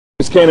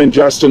Canon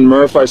Justin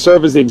Murph. I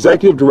serve as the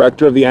Executive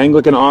Director of the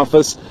Anglican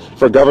Office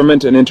for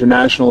Government and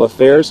International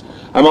Affairs.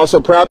 I'm also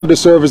proud to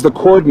serve as the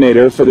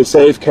coordinator for the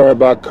Save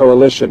Karabakh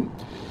Coalition.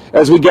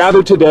 As we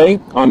gather today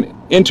on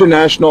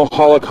International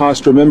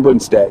Holocaust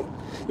Remembrance Day,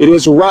 it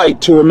is right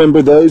to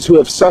remember those who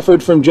have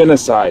suffered from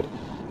genocide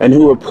and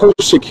who were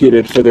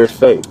persecuted for their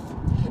faith.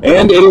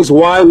 And it is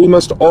why we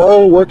must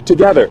all work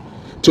together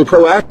to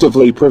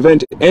proactively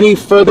prevent any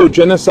further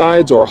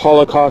genocides or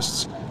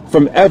holocausts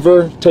from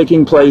ever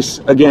taking place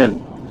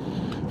again.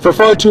 For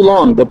far too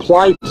long, the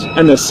plight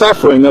and the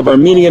suffering of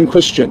Armenian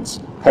Christians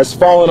has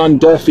fallen on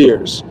deaf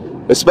ears,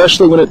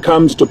 especially when it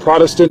comes to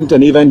Protestant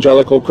and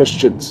evangelical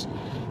Christians.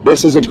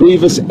 This is a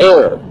grievous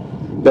error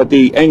that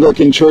the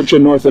Anglican Church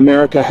in North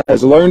America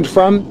has learned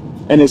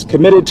from and is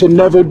committed to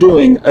never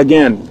doing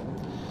again.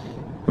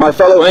 My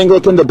fellow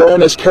Anglican, the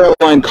Baroness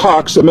Caroline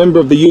Cox, a member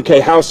of the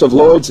UK House of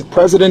Lords,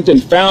 president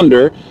and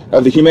founder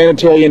of the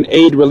Humanitarian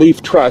Aid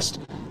Relief Trust,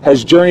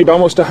 has journeyed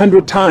almost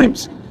 100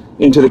 times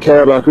into the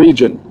Karabakh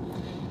region.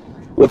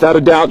 Without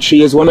a doubt,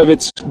 she is one of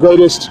its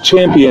greatest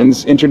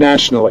champions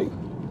internationally.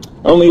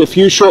 Only a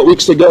few short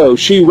weeks ago,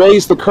 she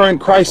raised the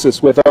current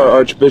crisis with our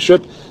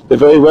Archbishop, the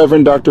Very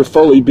Reverend Dr.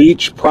 Foley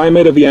Beach,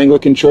 Primate of the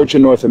Anglican Church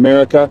in North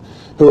America,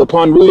 who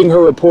upon reading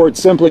her report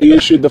simply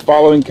issued the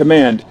following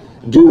command: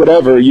 do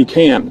whatever you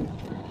can.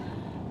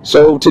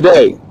 So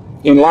today,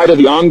 in light of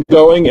the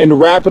ongoing and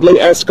rapidly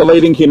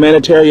escalating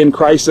humanitarian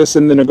crisis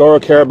in the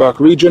Nagorno-Karabakh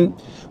region,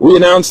 we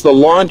announce the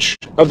launch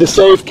of the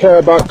Save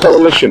Karabakh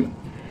Coalition,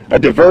 a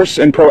diverse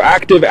and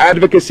proactive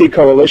advocacy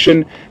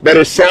coalition that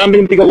is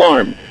sounding the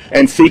alarm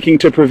and seeking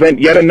to prevent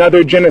yet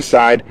another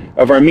genocide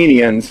of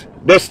Armenians,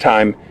 this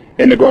time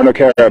in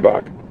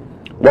Nagorno-Karabakh.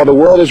 While the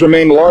world has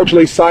remained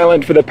largely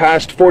silent for the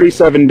past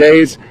 47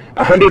 days,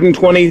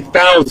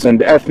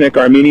 120,000 ethnic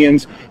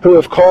Armenians who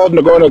have called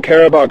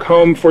Nagorno-Karabakh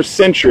home for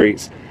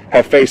centuries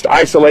have faced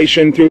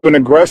isolation through an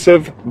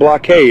aggressive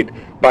blockade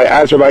by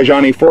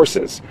Azerbaijani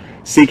forces,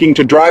 seeking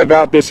to drive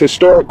out this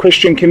historic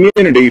Christian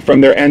community from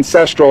their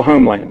ancestral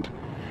homeland.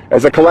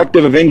 As a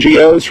collective of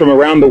NGOs from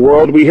around the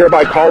world, we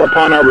hereby call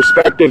upon our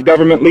respective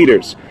government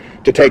leaders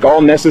to take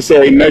all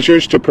necessary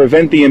measures to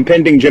prevent the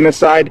impending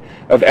genocide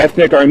of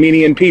ethnic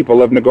Armenian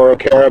people of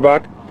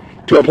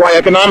Nagorno-Karabakh, to apply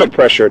economic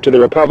pressure to the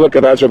Republic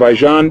of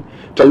Azerbaijan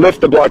to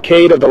lift the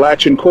blockade of the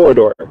Lachin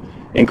corridor,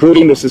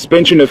 including the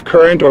suspension of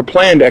current or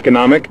planned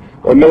economic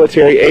or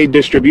military aid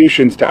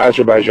distributions to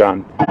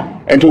Azerbaijan,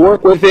 and to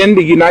work within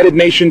the United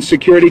Nations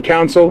Security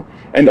Council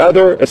and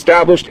other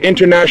established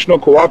international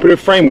cooperative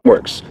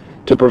frameworks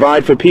to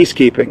provide for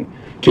peacekeeping,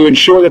 to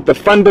ensure that the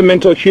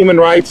fundamental human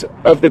rights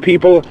of the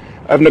people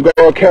of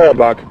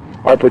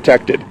Nagorno-Karabakh are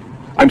protected.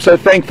 I'm so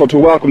thankful to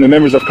welcome the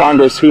members of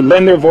Congress who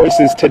lend their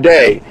voices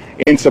today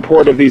in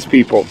support of these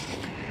people.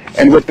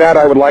 And with that,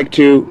 I would like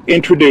to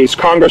introduce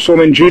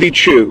Congresswoman Judy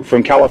Chu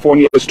from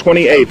California's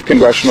 28th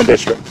Congressional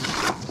District.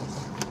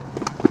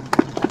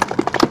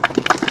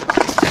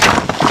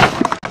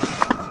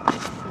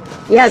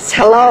 Yes,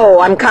 hello.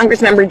 I'm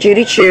Congressmember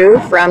Judy Chu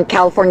from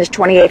California's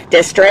 28th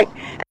District,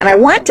 and I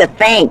want to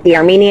thank the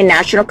Armenian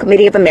National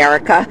Committee of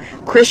America,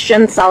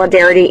 Christian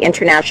Solidarity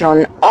International,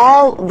 and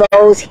all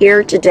those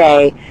here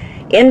today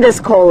in this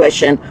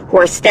coalition who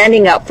are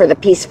standing up for the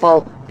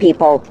peaceful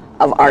people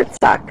of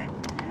Artsakh.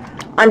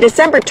 On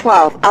December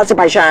 12th,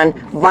 Azerbaijan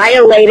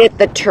violated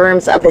the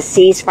terms of the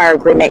ceasefire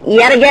agreement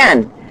yet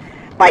again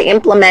by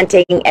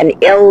implementing an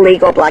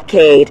illegal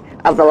blockade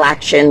of the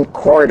Lachin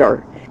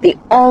corridor, the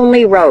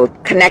only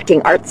road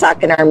connecting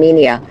Artsakh and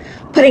Armenia,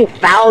 putting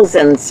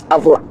thousands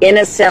of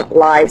innocent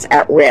lives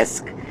at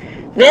risk.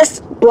 This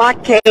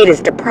blockade is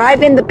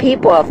depriving the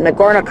people of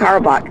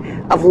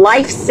Nagorno-Karabakh of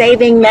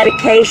life-saving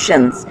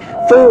medications,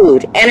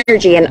 food,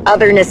 energy, and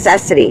other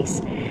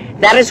necessities.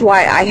 That is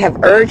why I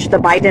have urged the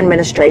Biden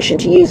administration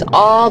to use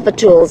all the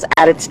tools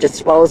at its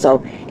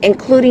disposal,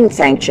 including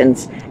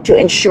sanctions, to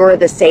ensure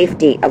the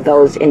safety of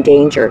those in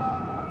danger.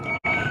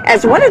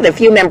 As one of the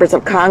few members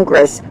of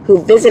Congress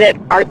who visited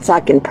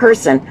Artsakh in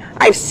person,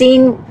 I've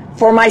seen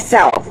for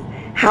myself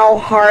how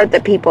hard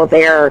the people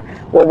there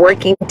were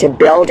working to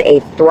build a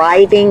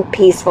thriving,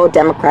 peaceful,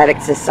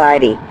 democratic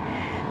society.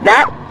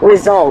 That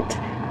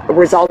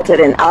resulted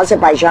in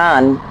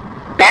Azerbaijan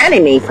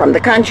banning me from the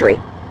country.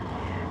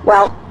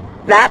 Well,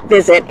 that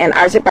visit and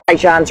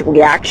Azerbaijan's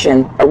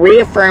reaction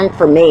reaffirmed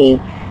for me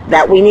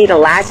that we need a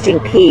lasting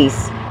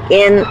peace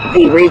in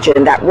the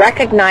region that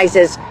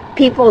recognizes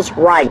people's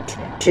right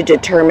to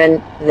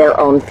determine their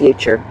own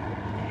future.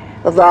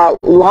 The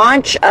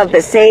launch of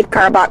the Save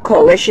Karabakh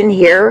Coalition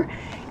here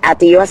at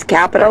the U.S.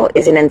 Capitol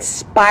is an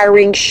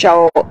inspiring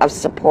show of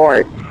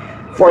support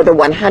for the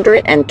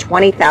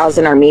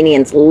 120,000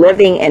 Armenians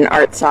living in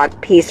Artsakh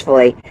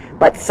peacefully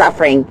but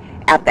suffering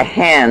at the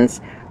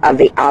hands of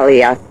the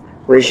Aliyev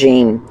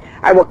regime.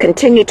 I will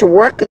continue to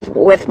work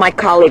with my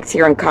colleagues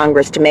here in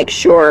Congress to make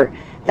sure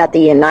that the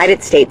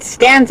United States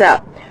stands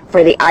up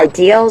for the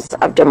ideals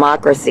of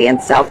democracy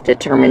and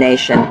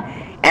self-determination,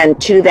 and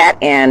to that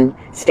end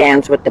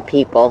stands with the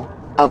people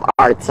of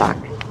Artsakh.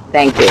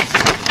 Thank you.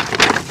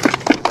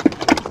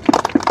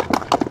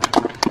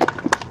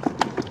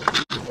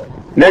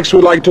 Next,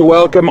 we'd like to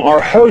welcome our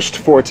host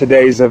for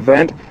today's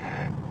event,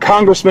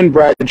 Congressman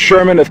Brad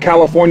Sherman of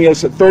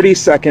California's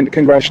 32nd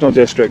Congressional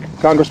District.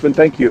 Congressman,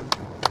 thank you.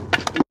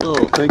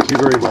 Oh, thank you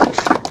very much.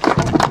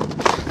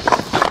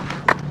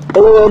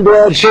 Hello, I'm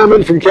Brad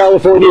Sherman from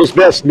California's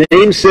best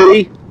named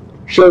city,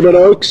 Sherman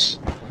Oaks.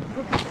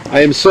 I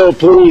am so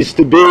pleased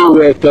to be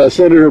with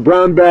Senator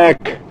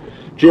Brownback,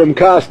 Jim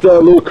Costa,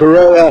 Lou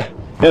Correa,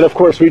 and of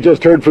course we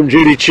just heard from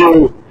Judy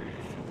Chu.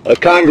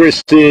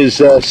 Congress is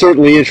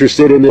certainly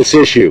interested in this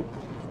issue.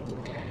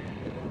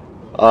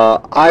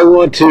 I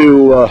want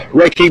to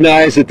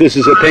recognize that this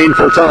is a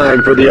painful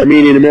time for the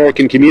Armenian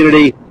American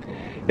community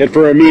and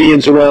for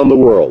Armenians around the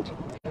world.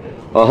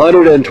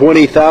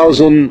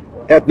 120,000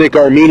 ethnic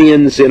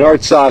Armenians in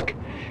Artsakh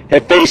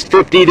have faced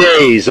 50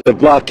 days of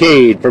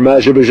blockade from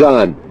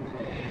Azerbaijan.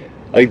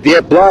 A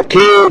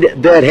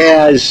blockade that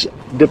has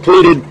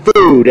depleted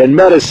food and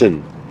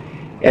medicine,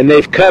 and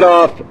they've cut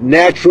off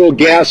natural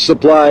gas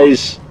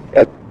supplies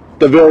at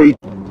the very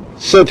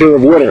center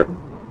of winter.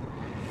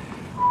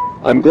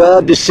 I'm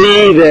glad to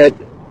see that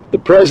the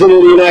President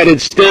of the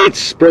United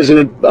States,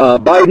 President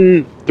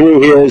Biden,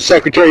 through his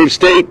Secretary of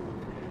State,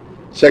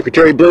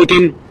 Secretary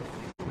Blinken,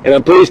 and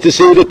I'm pleased to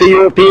see that the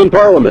European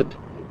Parliament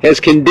has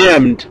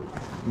condemned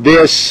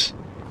this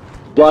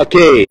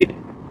blockade.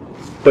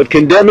 But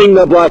condemning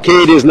the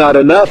blockade is not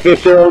enough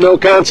if there are no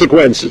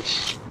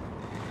consequences.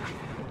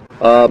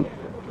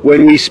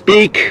 When we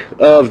speak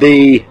of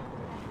the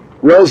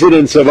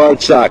residents of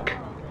Artsakh,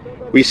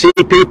 we see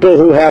people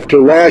who have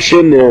to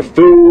ration their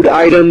food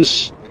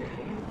items,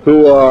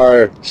 who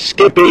are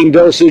skipping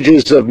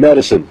dosages of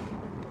medicine,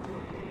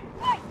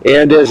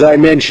 and as I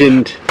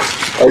mentioned,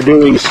 are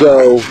doing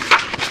so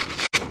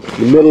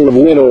in the middle of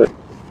winter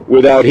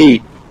without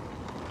heat.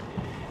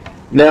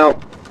 Now,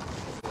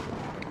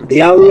 the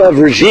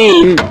Aliyev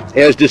regime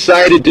has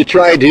decided to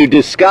try to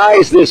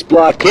disguise this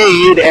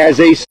blockade as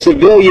a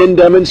civilian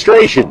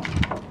demonstration.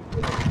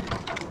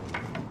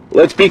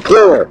 Let's be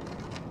clear.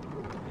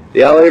 The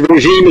Aliyev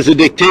regime is a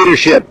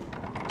dictatorship.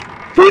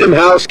 Freedom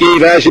House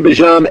gave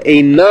Azerbaijan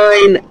a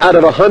 9 out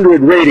of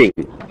 100 rating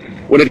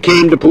when it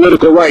came to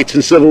political rights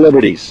and civil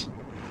liberties,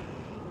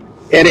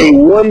 and a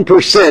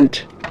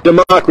 1%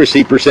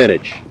 democracy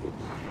percentage.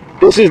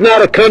 This is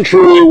not a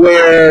country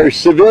where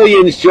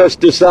civilians just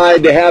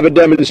decide to have a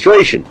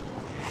demonstration.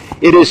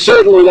 It is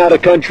certainly not a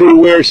country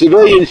where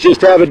civilians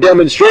just have a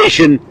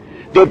demonstration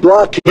that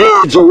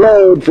blockades a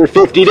road for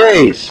 50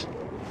 days.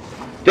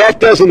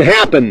 That doesn't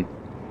happen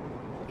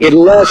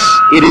unless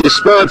it is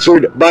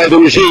sponsored by the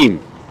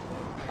regime.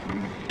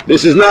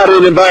 This is not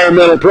an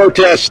environmental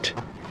protest.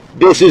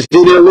 This is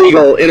an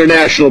illegal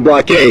international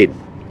blockade.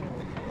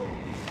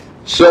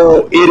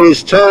 So it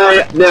is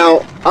time. Now,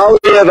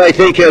 Aliyev, I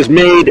think, has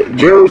made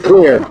very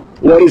clear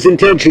what his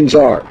intentions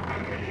are.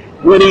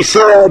 When he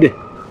said,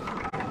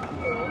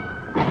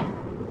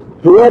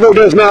 whoever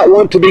does not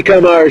want to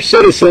become our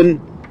citizen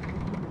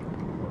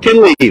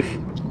can leave.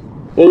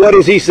 Well, what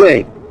is he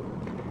saying?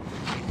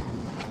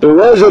 The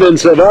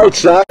residents of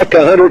Artsakh,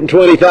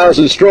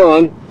 120,000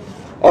 strong,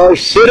 are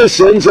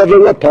citizens of the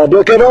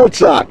Republic of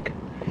Artsakh.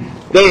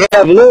 They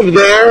have lived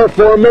there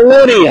for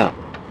millennia.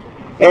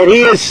 And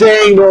he is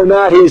saying they're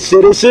not his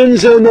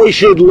citizens and they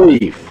should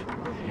leave.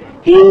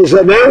 He is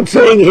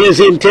announcing his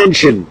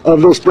intention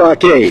of this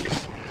blockade,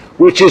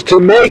 which is to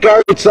make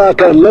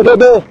Artsakh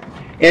unlivable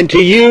and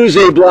to use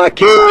a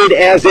blockade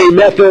as a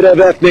method of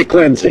ethnic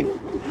cleansing.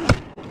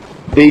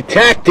 The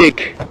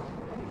tactic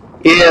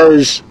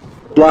is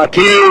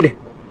blockade,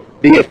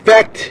 the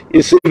effect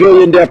is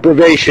civilian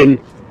deprivation,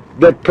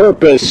 the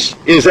purpose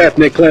is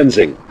ethnic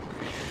cleansing.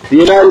 The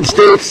United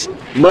States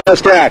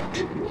must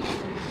act.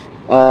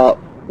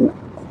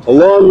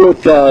 Along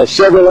with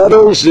several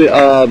others,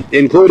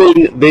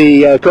 including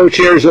the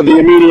co-chairs of the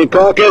Armenian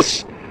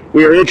Caucus,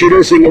 we are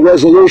introducing a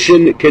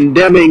resolution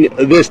condemning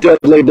this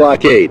deadly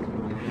blockade.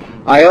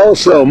 I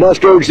also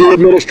must urge the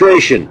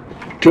administration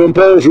to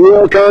impose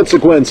real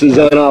consequences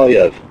on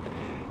Aliyev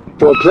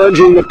for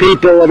plunging the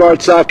people of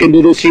Artsakh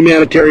into this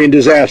humanitarian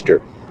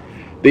disaster.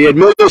 The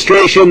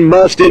administration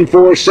must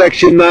enforce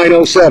Section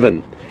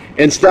 907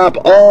 and stop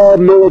all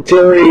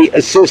military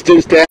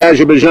assistance to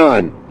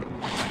Azerbaijan.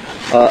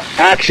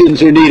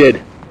 Actions are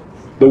needed.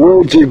 The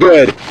words are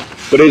good,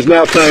 but it is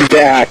now time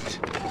to act.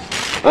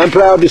 I'm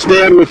proud to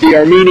stand with the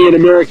Armenian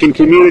American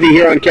community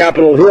here on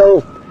Capitol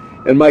Hill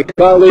and my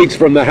colleagues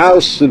from the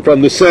House and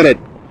from the Senate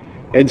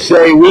and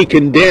say we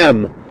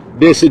condemn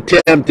this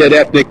attempt at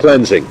ethnic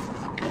cleansing.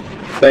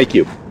 Thank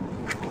you.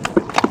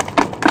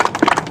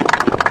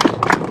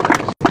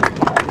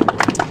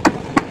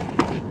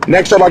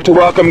 Next, I'd like to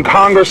welcome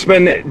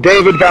Congressman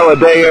David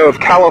Valadao of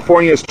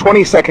California's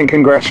 22nd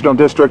Congressional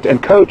District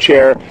and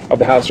co-chair of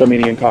the House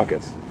Armenian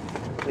Caucus.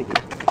 Thank you.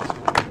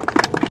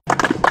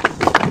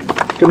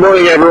 Good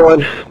morning,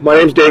 everyone. My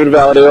name is David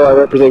Valadao. I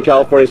represent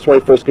California's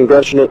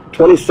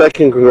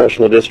 22nd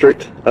Congressional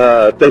District.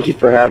 Thank you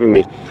for having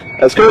me.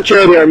 As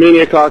co-chair of the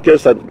Armenian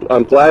Caucus,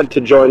 I'm glad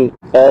to join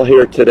all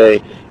here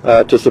today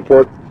to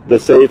support the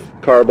Save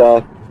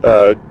Karabakh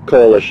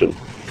Coalition.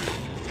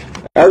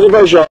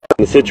 Azerbaijan,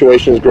 the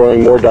situation is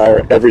growing more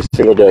dire every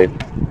single day.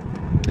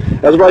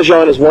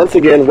 Azerbaijan is once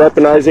again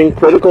weaponizing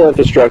critical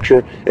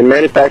infrastructure and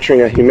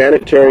manufacturing a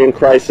humanitarian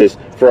crisis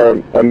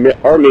for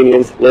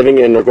Armenians living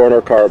in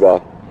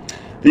Nagorno-Karabakh.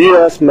 The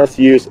U.S. must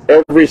use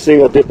every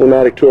single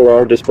diplomatic tool at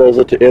our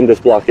disposal to end this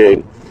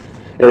blockade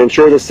and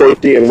ensure the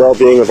safety and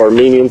well-being of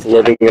Armenians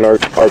living in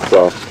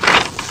Artsakh.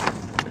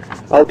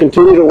 I'll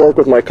continue to work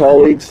with my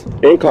colleagues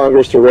in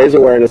Congress to raise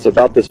awareness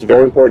about this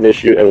very important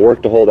issue and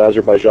work to hold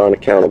Azerbaijan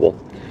accountable.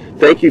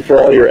 Thank you for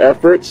all your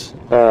efforts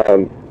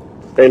and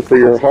for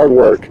your hard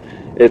work.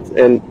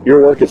 And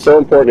your work is so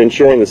important in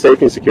ensuring the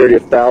safety and security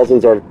of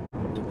thousands of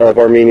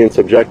Armenians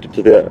subjected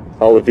to the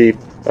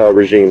Aliyev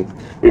regime.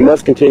 We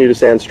must continue to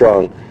stand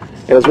strong.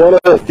 And as one of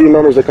the few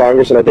members of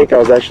Congress, and I think I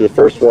was actually the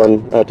first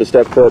one to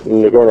step foot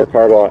in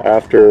Nagorno-Karabakh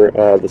after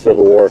the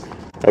Civil War,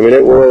 I mean,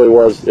 it really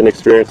was an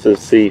experience to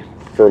see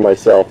for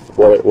myself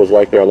what it was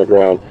like there on the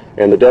ground.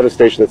 And the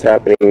devastation that's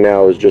happening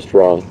now is just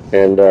wrong.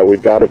 And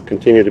we've got to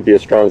continue to be a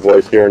strong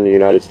voice here in the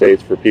United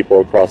States for people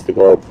across the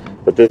globe.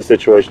 But this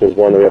situation is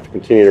one that we have to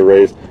continue to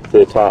raise to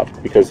the top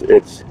because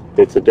it's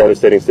a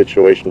devastating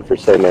situation for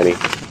so many.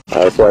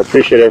 So I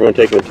appreciate everyone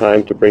taking the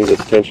time to bring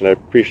this attention. I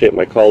appreciate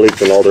my colleagues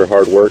and all their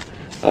hard work,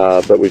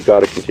 but we've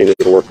got to continue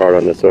to work hard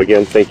on this. So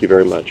again, thank you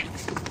very much.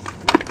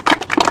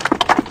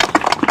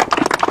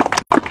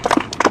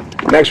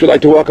 Next, we'd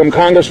like to welcome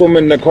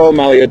Congresswoman Nicole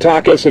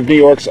Malliotakis of New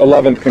York's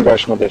 11th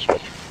Congressional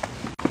District.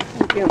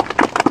 Thank you.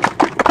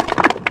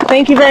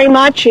 Thank you very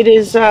much. It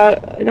is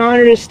an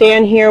honor to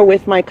stand here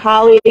with my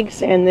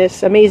colleagues and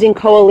this amazing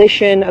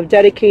coalition of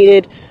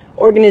dedicated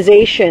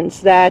organizations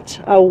that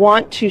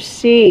want to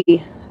see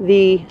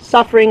the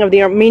suffering of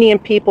the Armenian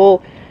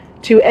people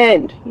to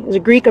end. As a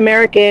Greek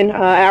American,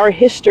 our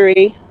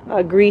history,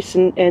 Greece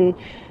and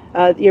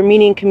the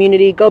Armenian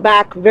community, go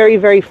back very,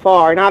 very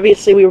far. And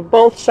obviously we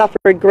both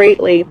suffered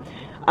greatly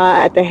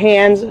at the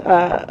hands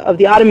of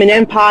the Ottoman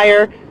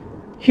Empire,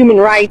 human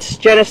rights,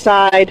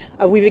 genocide.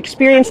 We've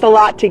experienced a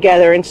lot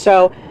together. And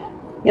so,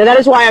 that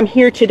is why I'm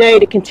here today,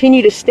 to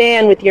continue to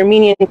stand with the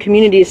Armenian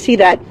community, to see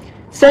that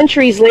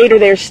centuries later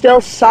they're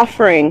still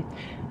suffering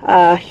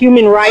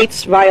human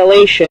rights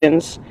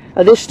violations,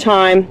 this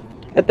time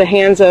at the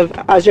hands of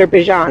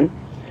Azerbaijan.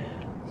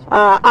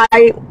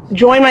 I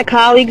join my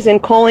colleagues in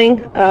calling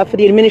for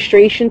the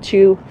administration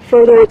to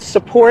further its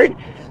support.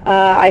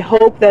 I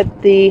hope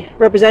that the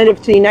representative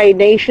to the United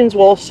Nations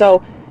will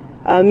also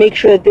make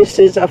sure that this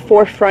is a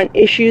forefront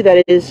issue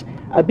that is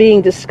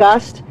being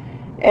discussed.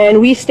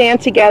 And we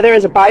stand together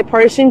as a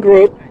bipartisan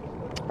group,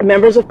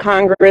 members of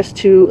Congress,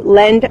 to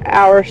lend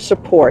our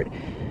support.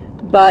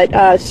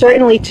 But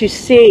certainly to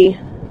see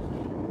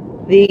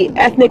the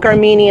ethnic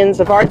Armenians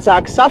of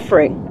Artsakh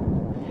suffering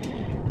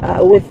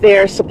with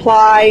their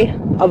supply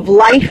of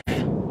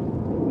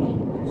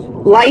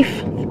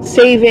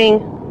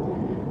life-saving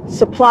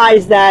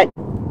supplies that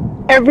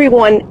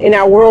everyone in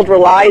our world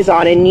relies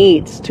on and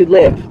needs to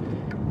live.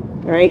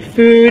 All right,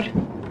 food,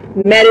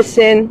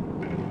 medicine,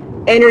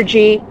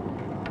 energy.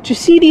 To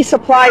see these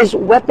supplies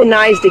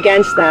weaponized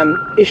against them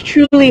is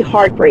truly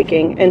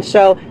heartbreaking. And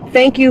so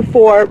thank you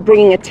for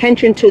bringing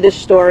attention to this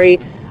story.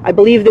 I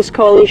believe this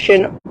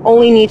coalition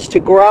only needs to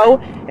grow,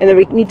 and that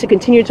we need to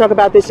continue to talk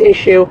about this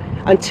issue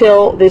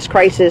until this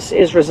crisis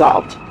is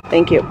resolved.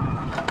 Thank you.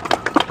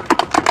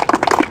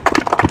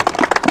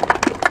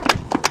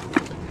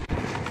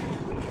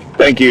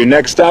 Thank you.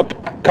 Next up,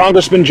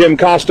 Congressman Jim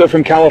Costa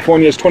from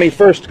California's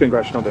 21st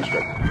Congressional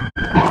District.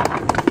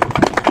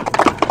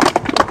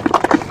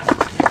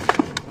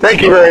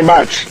 Thank you very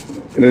much.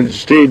 And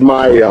it's indeed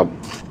my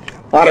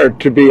honor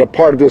to be a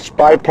part of this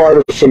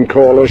bipartisan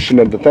coalition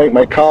and to thank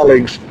my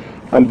colleagues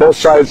on both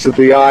sides of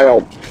the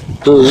aisle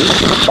who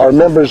are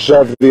members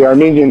of the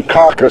Armenian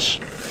caucus,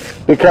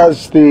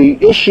 because the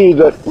issue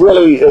that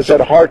really is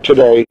at heart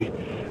today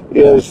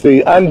is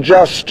the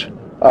unjust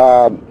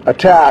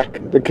attack,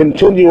 the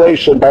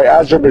continuation by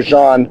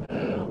Azerbaijan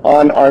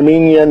on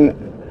Armenia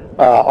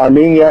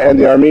and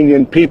the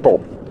Armenian people.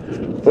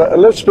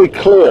 Let's be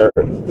clear,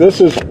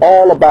 this is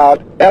all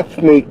about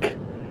ethnic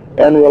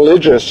and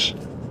religious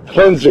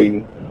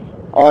cleansing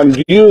on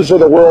views of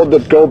the world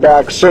that go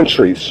back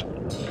centuries.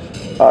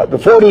 The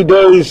 40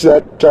 days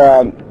that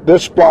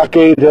this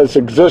blockade has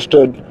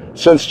existed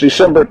since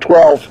December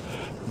 12th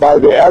by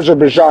the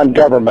Azerbaijan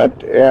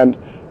government, and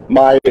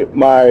my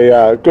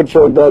good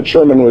friend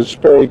Sherman was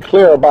very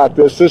clear about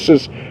this. This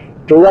is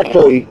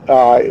directly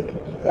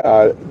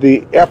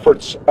the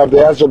efforts of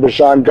the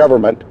Azerbaijan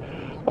government,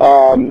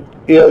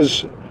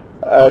 is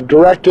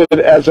directed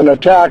as an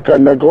attack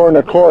on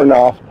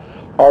Nagorno-Karabakh,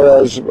 or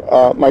as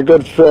my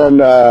good friend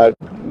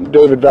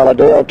David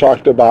Valadero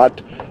talked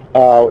about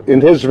in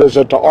his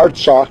visit to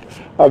Artsakh,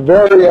 a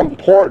very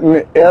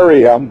important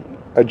area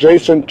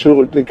adjacent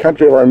to the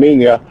country of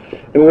Armenia,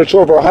 in which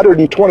over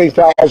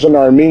 120,000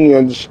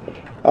 Armenians,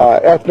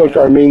 ethnic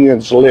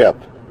Armenians, live.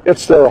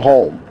 It's their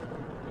home.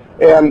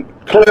 And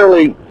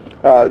clearly,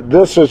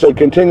 this is a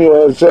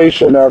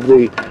continuation of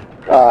the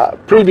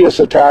previous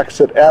attacks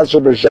that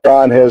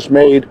Azerbaijan has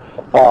made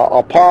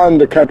upon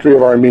the country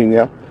of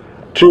Armenia.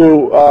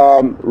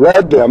 to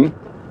rid them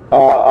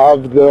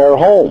of their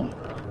home.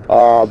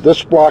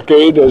 This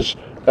blockade is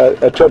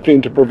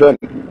attempting to prevent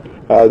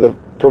the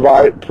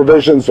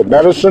provisions of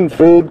medicine,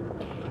 food,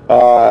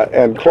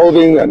 and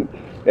clothing, and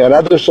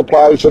other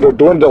supplies that are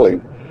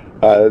dwindling.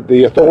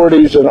 The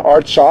authorities in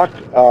Artsakh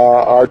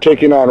are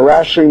taking on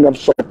rationing of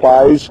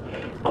supplies,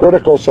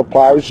 critical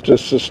supplies to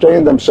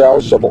sustain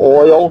themselves of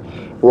oil,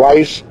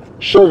 rice,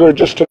 sugar,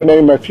 just to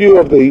name a few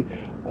of the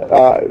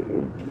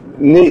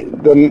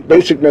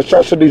basic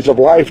necessities of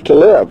life to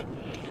live.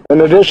 In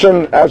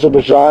addition,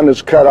 Azerbaijan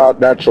has cut out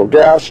natural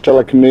gas,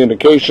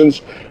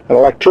 telecommunications, and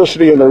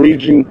electricity in the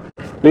region,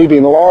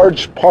 leaving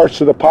large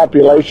parts of the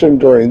population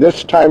during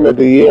this time of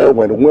the year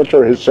when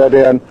winter has set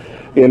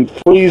in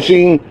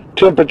freezing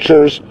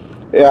temperatures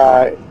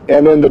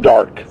and in the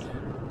dark.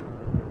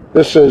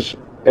 This is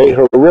a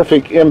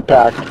horrific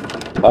impact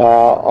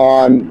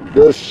on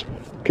this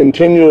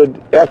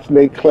continued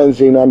ethnic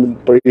cleansing on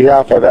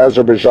behalf of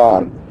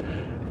Azerbaijan.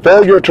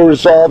 Failure to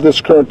resolve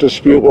this current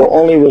dispute will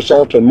only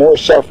result in more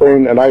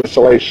suffering and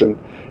isolation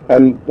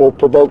and will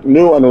provoke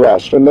new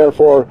unrest. And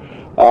therefore,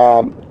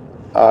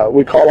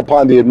 we call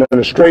upon the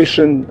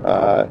administration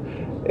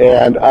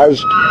and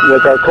us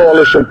with our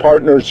coalition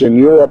partners in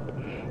Europe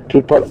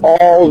to put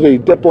all the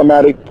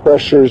diplomatic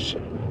pressures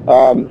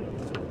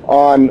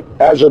on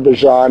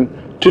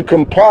Azerbaijan to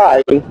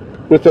comply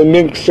with the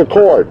Minsk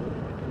Accord.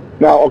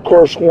 Now, of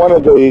course, one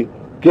of the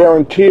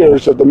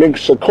guarantors of the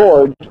Minsk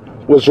Accord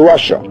was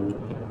Russia.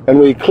 And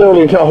we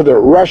clearly know that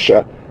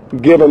Russia,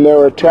 given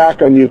their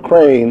attack on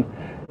Ukraine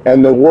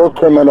and the war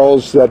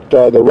criminals that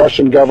the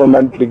Russian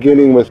government,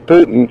 beginning with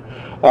Putin,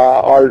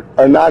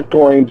 are not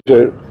going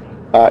to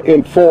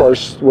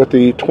enforce with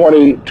the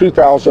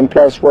 22,000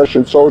 plus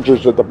Russian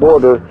soldiers at the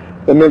border,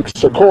 the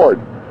Minsk Accord.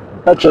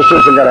 That just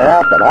isn't going to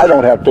happen. I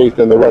don't have faith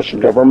in the Russian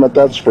government,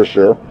 that's for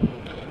sure.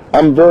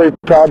 I'm very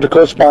proud to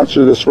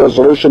co-sponsor this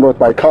resolution with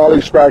my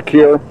colleagues back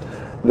here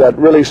that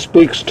really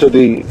speaks to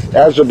the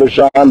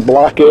Azerbaijan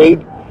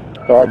blockade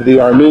of the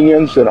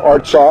Armenians in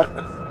Artsakh.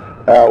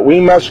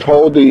 We must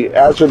hold the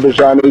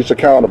Azerbaijanis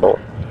accountable.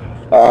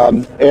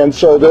 And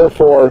so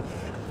therefore,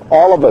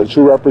 all of us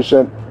who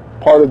represent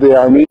part of the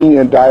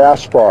Armenian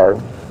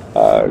diaspora,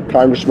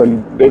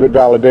 Congressman David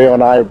Valadao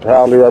and I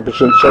proudly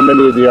represent so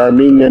many of the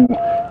Armenian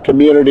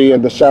community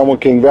in the San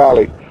Joaquin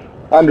Valley,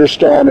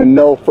 understand and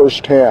know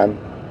firsthand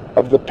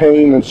of the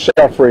pain and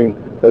suffering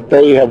that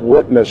they have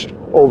witnessed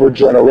over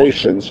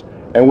generations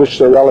and which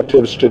their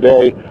relatives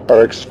today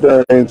are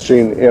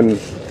experiencing in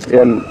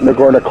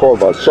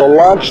Nagorno-Karabakh. So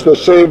launch the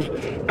Save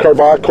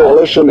Karabakh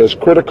Coalition is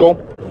critical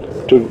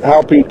to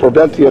helping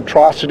prevent the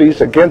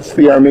atrocities against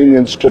the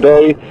Armenians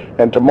today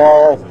and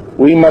tomorrow.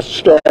 We must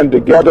stand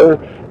together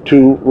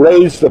to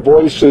raise the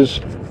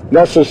voices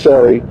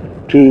necessary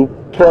to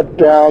put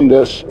down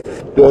this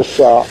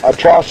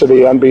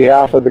atrocity on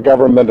behalf of the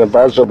government of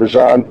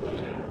Azerbaijan.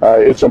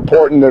 It's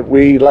important that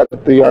we let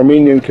the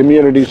Armenian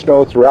communities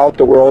know throughout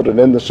the world and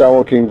in the San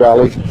Joaquin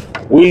Valley,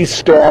 we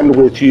stand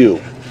with you.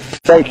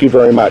 Thank you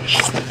very much.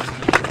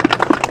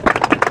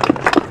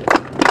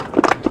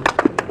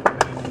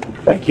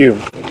 Thank you.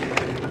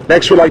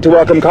 Next, we'd like to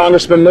welcome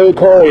Congressman Lou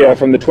Correa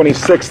from the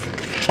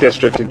 26th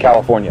District in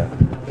California.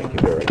 Thank you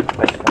very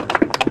much.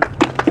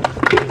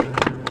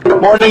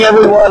 Good morning,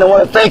 everyone. I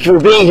want to thank you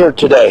for being here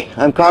today.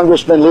 I'm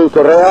Congressman Lou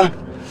Correa,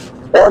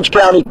 Orange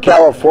County,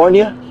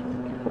 California.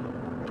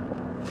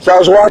 So I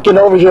was walking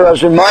over here, I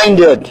was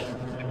reminded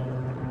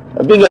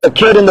of being a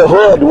kid in the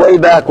hood way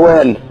back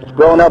when,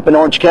 growing up in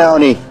Orange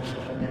County.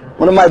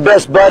 One of my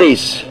best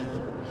buddies,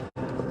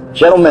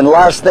 gentleman,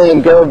 last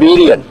name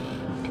Garabedian,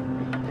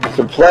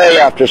 to play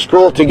after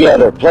school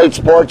together, played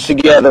sports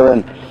together,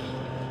 and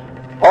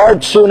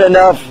Art soon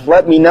enough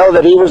let me know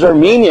that he was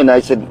Armenian. I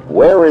said,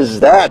 where is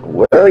that?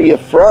 Where are you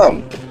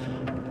from?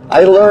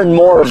 I learned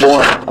more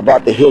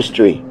about the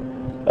history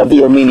of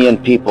the Armenian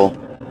people.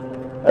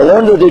 I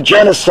learned of the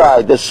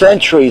genocide, the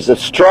centuries of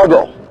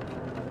struggle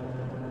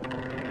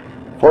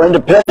for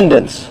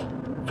independence,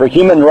 for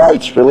human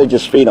rights,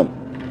 religious freedom.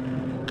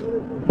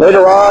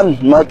 Later on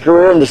in my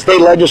career in the state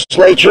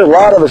legislature, a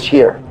lot of us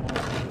here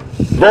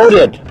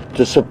voted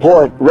to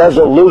support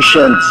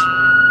resolutions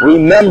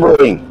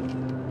remembering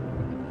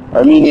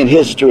Armenian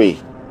history,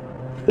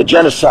 the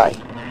genocide.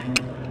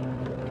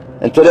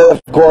 And today, of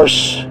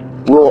course,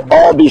 we'll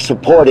all be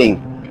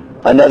supporting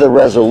another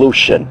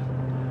resolution,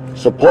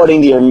 supporting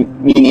the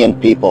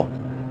Armenian people.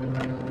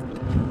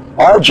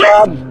 Our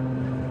job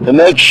to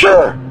make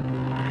sure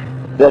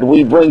that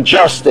we bring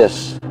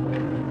justice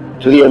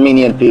to the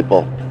Armenian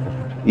people.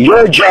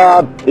 Your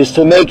job is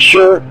to make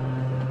sure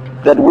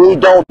that we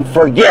don't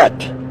forget,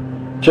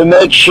 to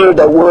make sure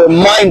that we're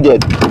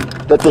reminded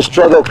that the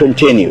struggle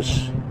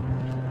continues.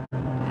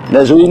 And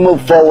as we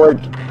move forward,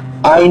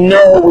 I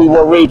know we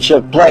will reach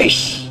a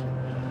place.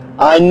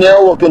 I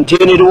know we'll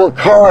continue to work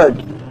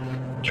hard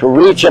to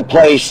reach a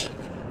place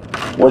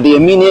where the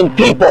Armenian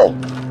people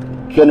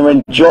can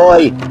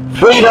enjoy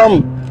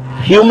freedom,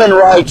 human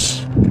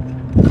rights,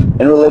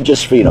 and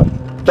religious freedom.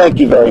 Thank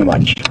you very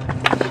much.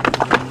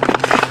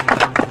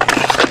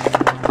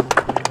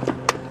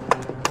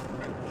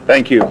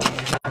 Thank you.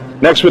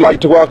 Next, we'd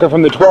like to welcome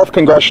from the 12th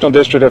Congressional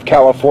District of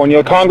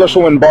California,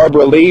 Congresswoman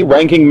Barbara Lee,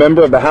 Ranking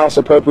Member of the House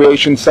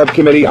Appropriations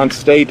Subcommittee on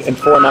State and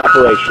Foreign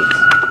Operations.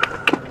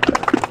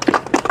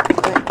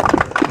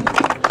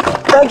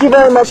 Thank you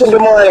very much and good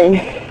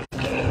morning.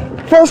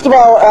 First of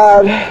all,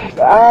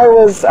 I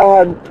was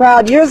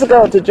proud years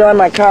ago to join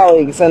my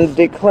colleagues in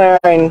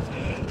declaring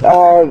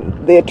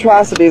the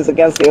atrocities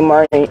against the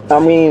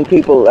Armenian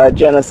people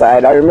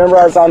genocide. I remember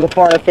I was on the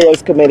Foreign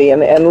Affairs Committee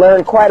and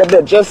learned quite a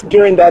bit just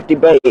during that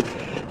debate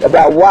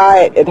about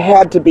why it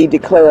had to be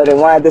declared and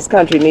why this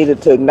country needed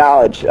to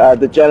acknowledge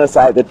the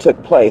genocide that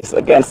took place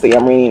against the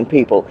Armenian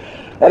people.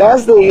 And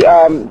as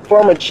the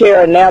former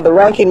chair and now the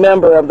ranking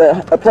member of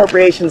the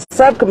Appropriations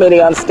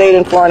Subcommittee on State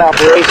and Foreign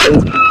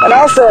Operations, and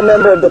also a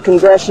member of the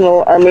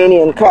Congressional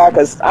Armenian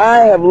Caucus,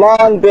 I have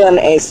long been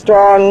a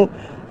strong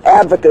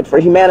advocate for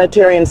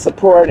humanitarian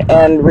support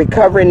and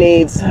recovery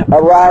needs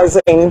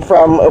arising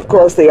from, of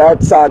course, the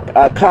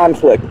Artsakh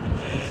conflict.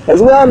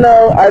 As we all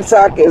know,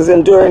 Artsakh is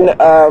enduring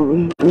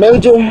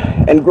major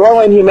and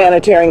growing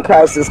humanitarian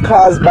crisis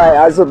caused by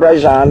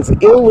Azerbaijan's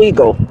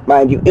illegal,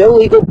 mind you,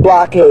 illegal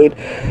blockade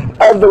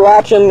of the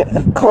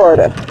Lachin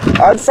corridor,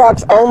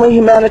 Artsakh's only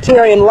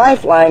humanitarian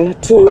lifeline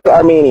to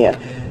Armenia.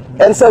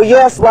 And so,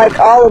 yes, like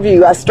all of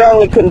you, I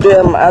strongly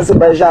condemn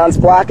Azerbaijan's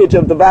blockage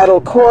of the vital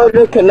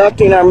corridor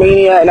connecting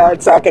Armenia and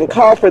Artsakh and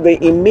call for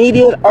the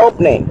immediate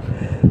opening.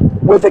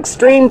 With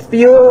extreme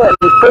fuel and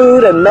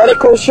food and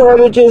medical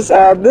shortages,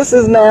 this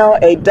is now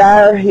a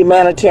dire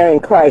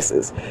humanitarian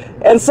crisis.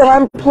 And so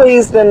I'm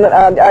pleased and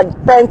I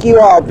thank you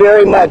all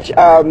very much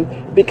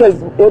because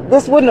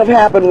this wouldn't have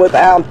happened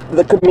without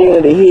the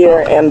community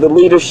here and the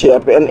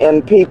leadership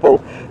and people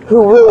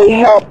who really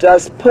helped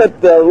us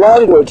put the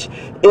language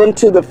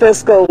into the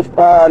fiscal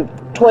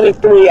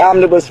 23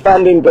 omnibus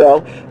funding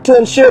bill to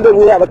ensure that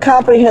we have a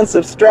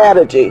comprehensive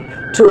strategy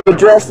to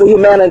address the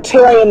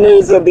humanitarian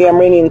needs of the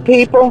Armenian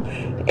people,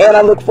 and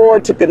I look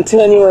forward to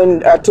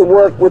continuing to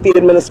work with the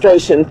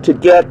administration to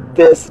get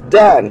this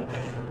done.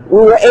 We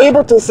were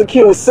able to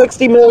secure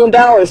 $60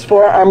 million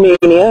for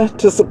Armenia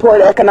to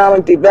support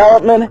economic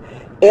development,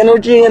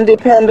 energy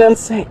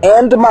independence,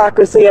 and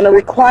democracy, and a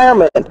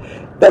requirement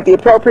that the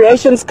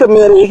Appropriations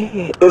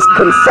Committee is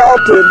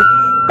consulted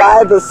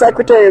by the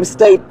Secretary of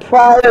State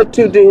prior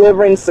to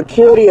delivering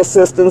security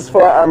assistance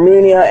for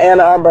Armenia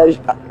and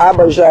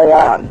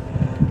Azerbaijan.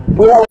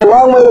 We have a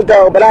long way to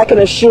go, but I can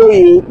assure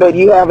you that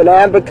you have an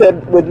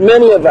advocate with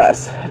many of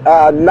us,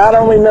 not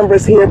only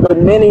members here, but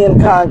many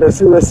in Congress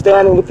who are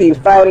standing with you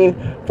fighting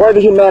for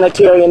the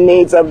humanitarian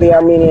needs of the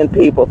Armenian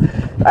people.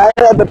 I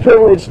had the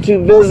privilege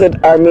to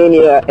visit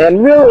Armenia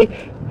and really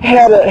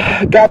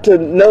got to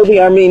know the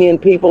Armenian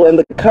people and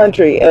the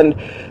country and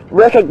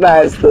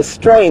recognize the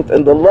strength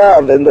and the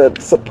love and the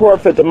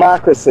support for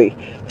democracy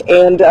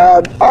and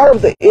all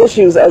of the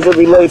issues as it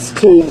relates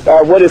to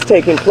what is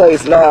taking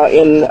place now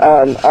in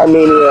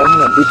Armenia,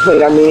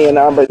 between Armenia and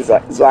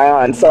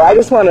Azerbaijan. So I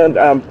just want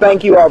to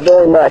thank you all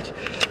very much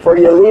for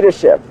your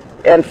leadership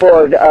and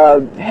for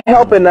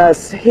helping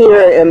us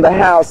here in the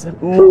House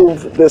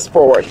move this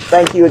forward.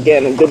 Thank you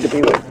again, and good to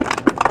be with you.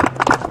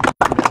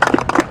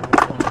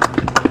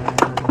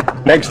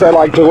 Next, I'd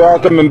like to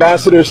welcome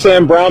Ambassador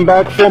Sam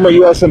Brownback, former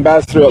U.S.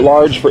 Ambassador at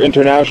Large for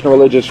International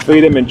Religious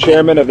Freedom and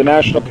Chairman of the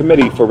National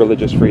Committee for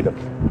Religious Freedom.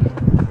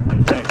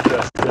 Thanks,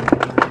 Justin.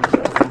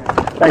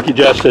 Thank you,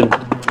 Justin.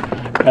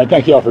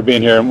 Thank you all for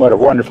being here, and what a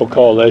wonderful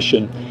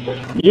coalition.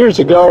 Years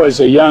ago, as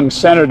a young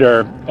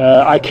senator,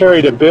 I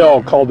carried a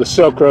bill called the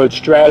Silk Road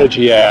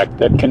Strategy Act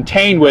that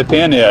contained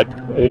within it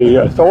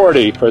the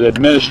authority for the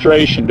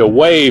administration to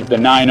waive the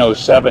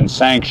 907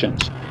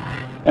 sanctions.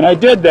 And I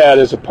did that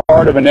as a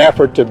part of an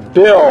effort to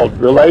build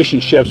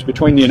relationships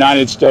between the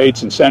United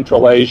States and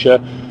Central Asia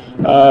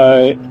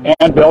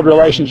and build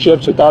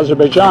relationships with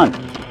Azerbaijan.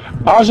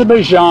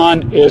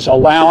 Azerbaijan is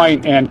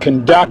allowing and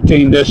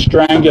conducting this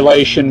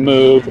strangulation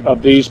move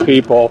of these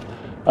people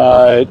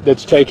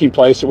that's taking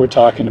place that we're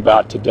talking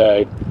about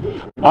today.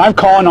 I'm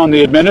calling on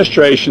the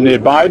administration, the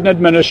Biden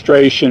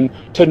administration,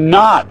 to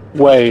not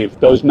waive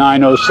those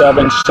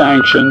 907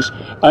 sanctions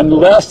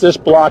unless this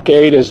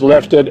blockade is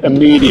lifted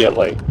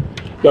immediately.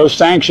 Those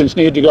sanctions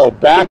need to go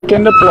back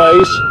into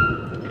place.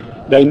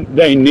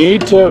 They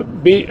need to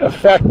be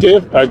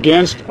effective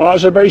against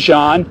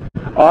Azerbaijan.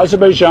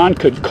 Azerbaijan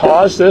could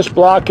cause this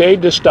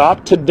blockade to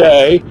stop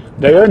today.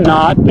 They are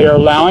not. They are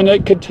allowing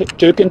it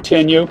to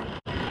continue.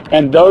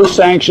 And those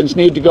sanctions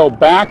need to go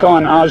back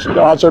on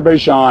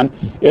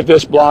Azerbaijan if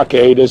this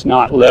blockade is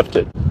not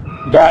lifted.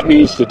 That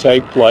needs to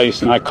take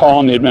place, and I call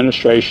on the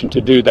administration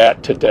to do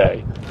that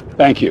today.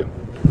 Thank you.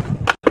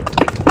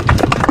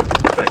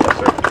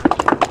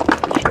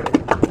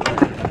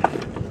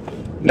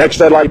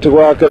 Next, I'd like to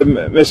welcome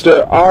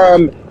Mr.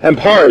 Aram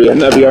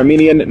Hamparian of the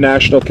Armenian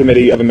National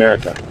Committee of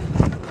America.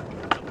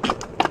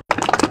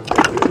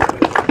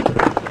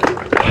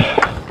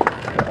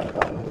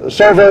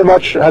 So very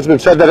much has been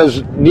said that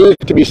is needed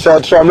to be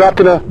said, so I'm not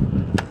going to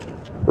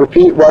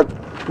repeat what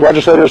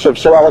legislators have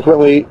so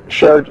eloquently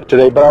shared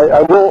today, but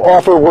I will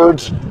offer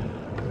words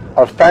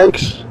of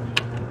thanks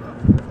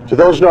to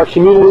those in our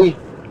community,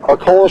 our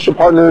coalition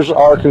partners,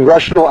 our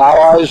congressional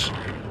allies,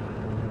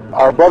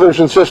 our brothers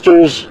and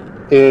sisters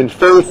in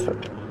faith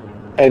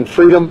and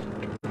freedom.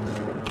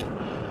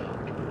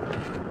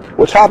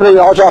 What's happening in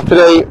Artsakh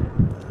today,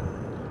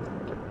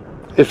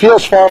 it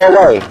feels far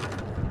away.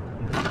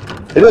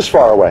 It is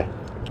far away.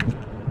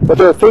 But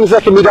there are things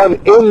that can be done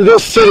in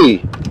this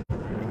city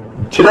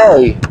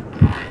today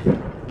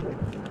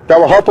that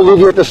will help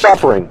alleviate the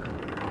suffering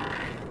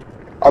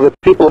of the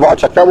people of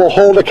Artsakh, that will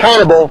hold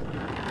accountable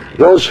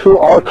those who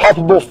are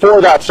culpable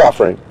for that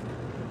suffering.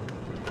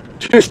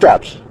 2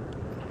 steps.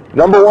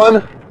 Number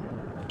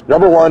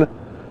one,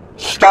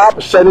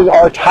 stop sending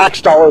our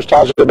tax dollars to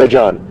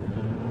Azerbaijan.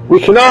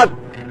 We cannot,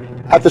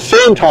 at the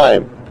same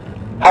time,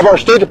 have our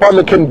State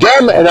Department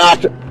condemn an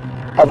act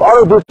of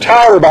utter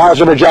brutality by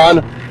Azerbaijan,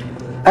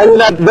 and in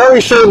that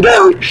very same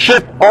day,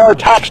 ship our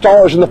tax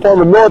dollars in the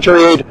form of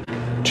military aid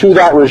to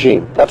that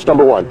regime. That's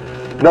number one.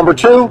 Number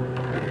 2,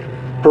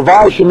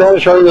 provide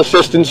humanitarian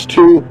assistance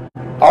to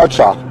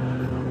Artsakh.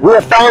 We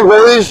have found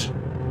ways,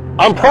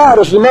 I'm proud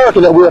as an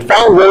American that we have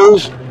found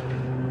ways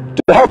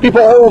to help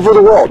people all over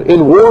the world,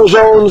 in war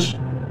zones,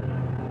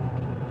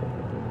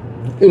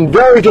 in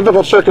very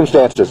difficult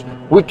circumstances.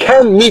 We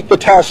can meet the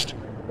test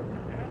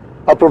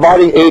of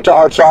providing aid to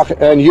Artsakh,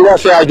 and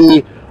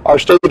USAID, our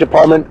State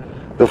Department,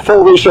 the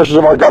full resources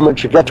of our government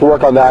should get to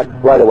work on that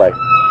right away.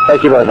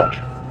 Thank you very much.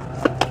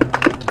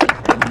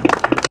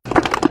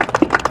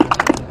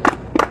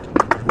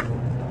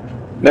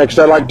 Next,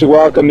 I'd like to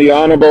welcome the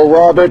Honorable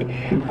Robert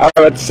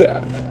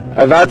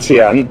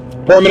Avatsian,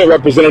 Permanent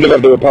Representative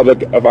of the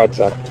Republic of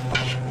Artsakh.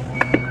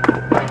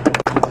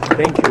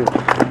 Thank you.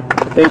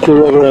 Thank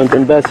you, Reverend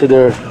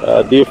Ambassador,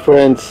 dear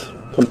friends,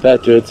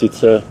 compatriots.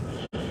 It's a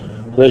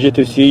pleasure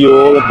to see you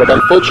all, but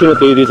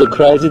unfortunately it is a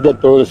crisis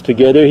that brought us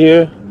together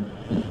here.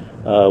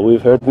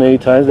 We've heard many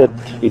times that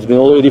it's been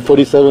already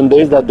 47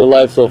 days that the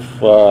lives of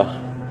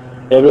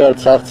every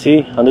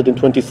Artsakhi,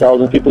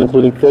 120,000 people,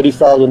 including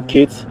 30,000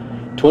 kids,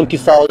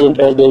 20,000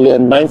 elderly,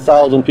 and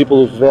 9,000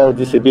 people with various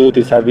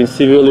disabilities have been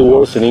severely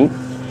worsening.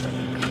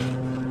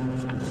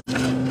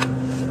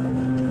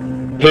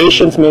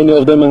 Patients, many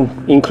of them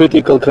in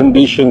critical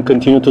condition,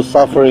 continue to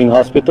suffer in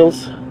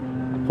hospitals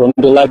from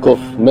the lack of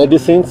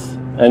medicines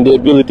and the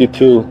ability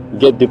to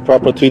get the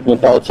proper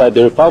treatment outside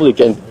the Republic.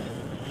 And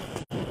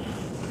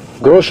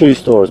grocery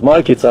stores,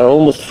 markets are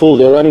almost full.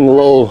 They're running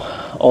low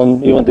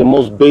on even the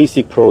most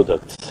basic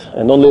products,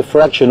 and only a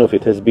fraction of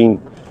it has been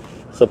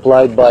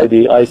supplied by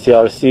the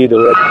ICRC, the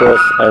Red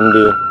Cross, and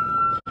the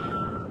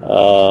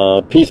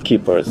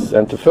peacekeepers.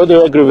 And to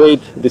further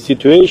aggravate the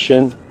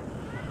situation,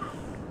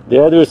 the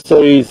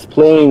adversary is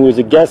playing with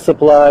the gas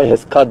supply,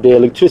 has cut the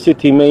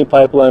electricity main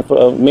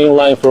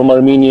line from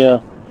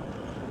Armenia,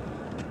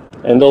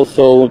 and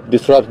also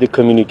disrupt the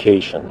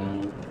communication.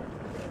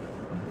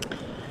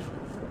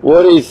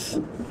 What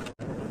is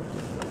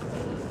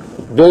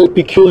very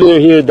peculiar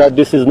here that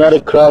this is not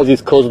a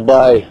crisis caused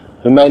by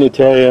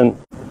humanitarian,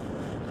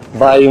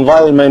 by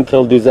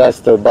environmental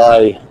disaster,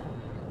 by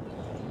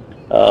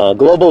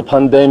global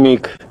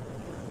pandemic,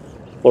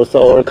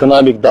 or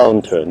economic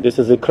downturn. This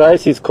is a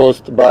crisis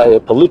caused by a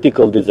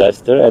political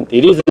disaster, and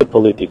it is a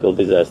political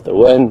disaster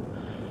when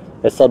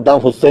a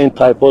Saddam Hussein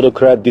type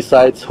autocrat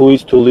decides who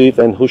is to live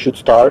and who should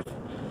starve,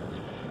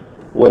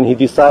 when he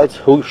decides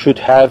who should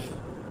have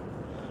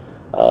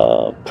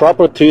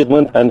proper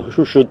treatment and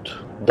who should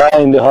die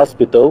in the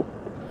hospital.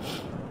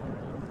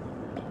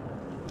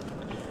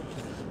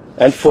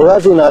 And for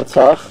us in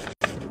Artsakh,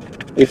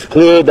 it's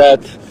clear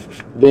that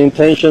the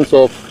intentions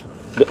of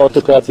the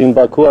autocrats in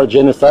Baku are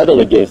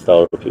genocidal against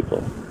our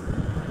people.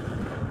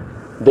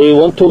 They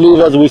want to leave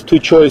us with 2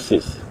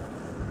 choices: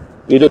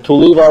 either to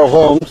leave our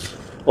homes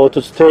or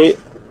to stay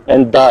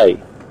and die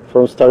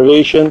from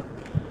starvation,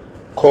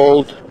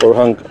 cold, or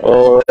hunger,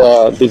 or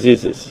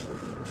diseases.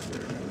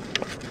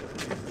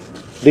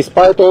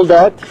 Despite all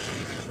that,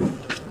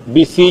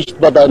 besieged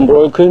but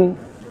unbroken,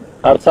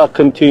 Artsakh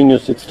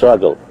continues its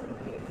struggle.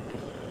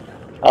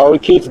 Our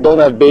kids don't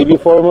have baby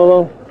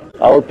formula,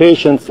 our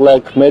patients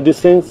lack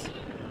medicines,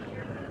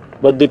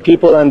 but the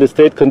people and the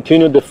state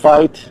continue the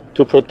fight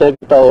to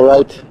protect our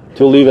right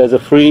to live as a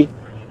free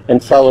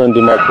and sovereign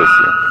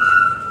democracy.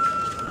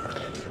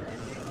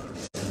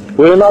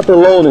 We are not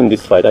alone in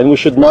this fight, and we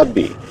should not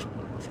be.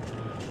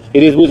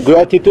 It is with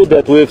gratitude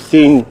that we have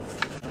seen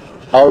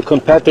our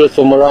compatriots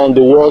from around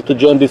the world to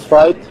join this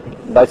fight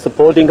by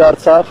supporting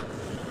Artsakh,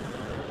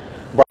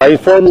 by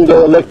informing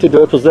their elected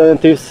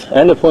representatives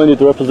and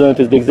appointed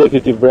representatives, the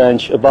executive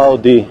branch,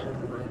 about the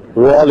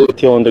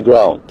reality on the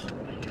ground.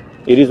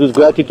 It is with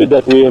gratitude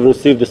that we have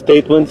received the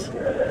statements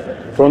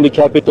from the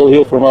Capitol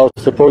Hill, from our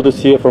supporters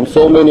here, from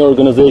so many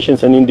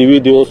organizations and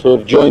individuals who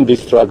have joined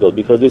this struggle,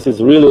 because this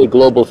is really a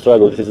global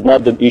struggle. This is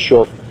not the issue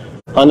of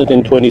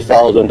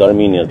 120,000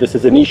 Armenians. This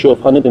is an issue of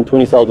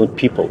 120,000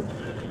 people.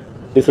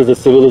 This is a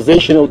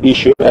civilizational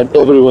issue, and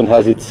everyone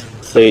has its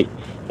say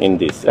in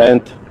this.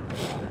 And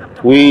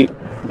we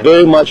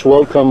very much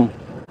welcome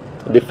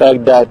the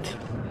fact that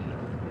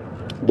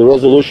the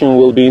resolution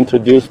will be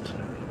introduced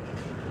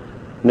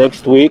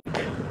next week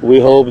we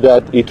hope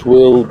that it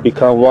will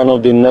become one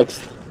of the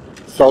next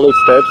solid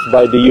steps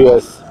by the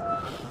U.S.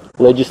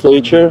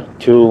 legislature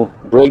to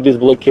break this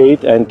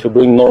blockade and to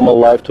bring normal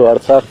life to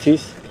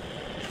Artsakhis.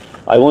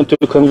 I want to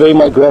convey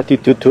my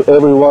gratitude to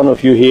every one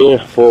of you here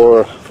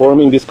for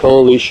forming this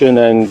coalition,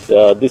 and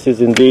this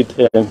is indeed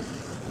a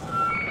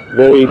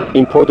very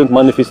important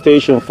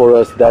manifestation for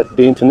us that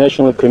the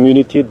international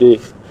community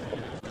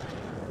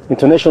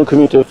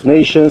of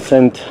nations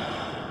and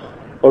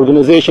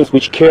organizations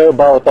which care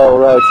about our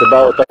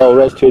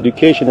rights to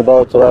education,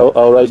 about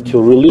our rights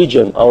to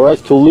religion, our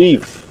rights to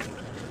live,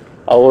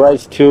 our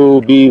rights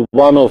to be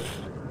one of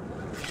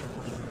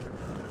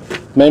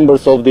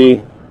members of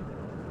the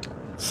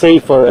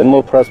safer and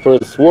more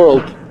prosperous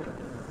world.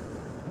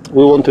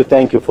 We want to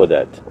thank you for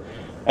that.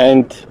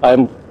 And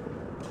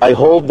I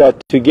hope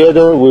that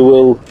together we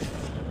will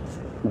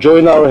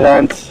join our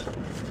hands,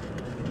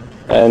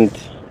 and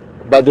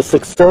by the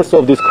success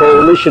of this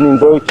coalition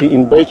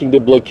in breaking the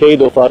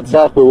blockade of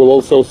Artsakh, we will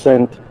also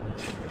send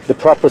the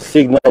proper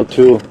signal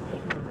to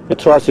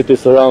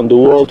atrocities around the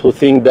world who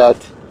think that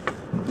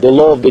the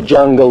law of the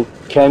jungle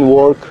can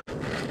work,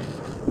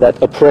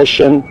 that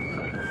oppression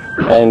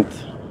and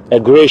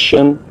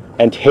aggression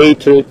and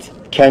hatred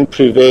can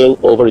prevail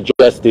over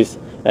justice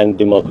and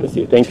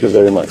democracy. Thank you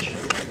very much.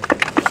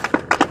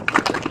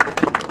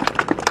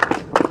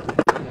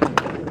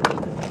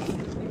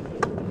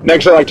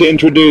 Next, I'd like to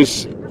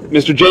introduce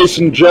Mr.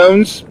 Jason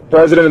Jones,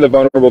 President of the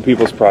Vulnerable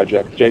Peoples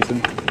Project.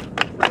 Jason.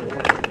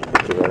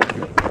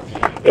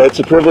 It's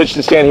a privilege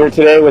to stand here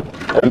today with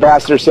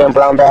Ambassador Sam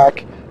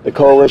Brownback, the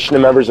coalition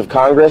of members of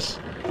Congress.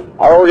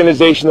 Our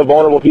organization, the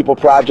Vulnerable People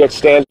Project,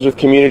 stands with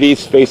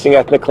communities facing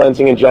ethnic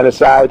cleansing and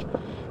genocide.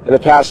 In the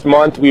past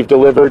month, we've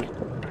delivered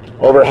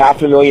over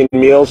 500,000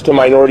 meals to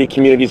minority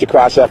communities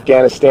across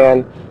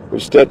Afghanistan.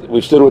 We've stood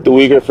with the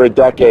Uyghur for a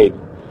decade.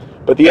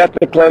 But the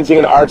ethnic cleansing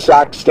in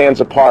Artsakh stands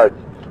apart.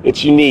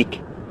 It's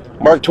unique.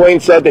 Mark Twain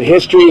said that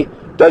history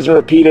doesn't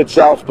repeat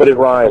itself, but it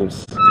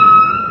rhymes.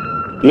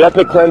 The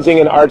ethnic cleansing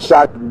in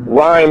Artsakh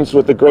rhymes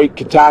with the great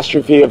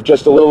catastrophe of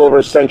just a little over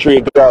a century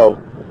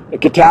ago. A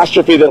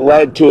catastrophe that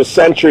led to a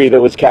century that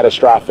was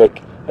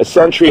catastrophic, a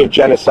century of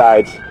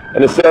genocides,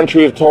 and a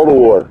century of total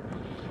war.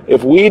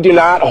 If we do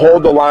not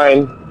hold the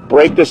line,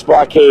 break this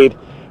blockade,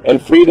 and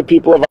free the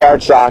people of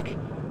Artsakh,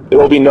 there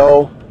will be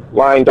no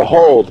line to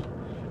hold.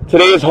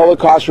 Today is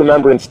Holocaust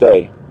Remembrance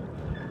Day.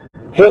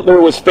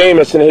 Hitler was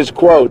famous in his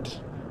quote,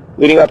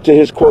 leading up to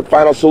his quote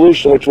final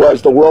solution, which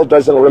was, "The world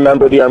doesn't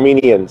remember the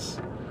Armenians."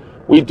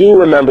 We do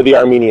remember the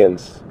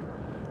Armenians.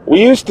 We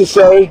used to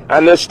say,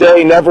 on this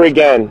day, never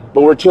again,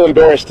 but we're too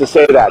embarrassed to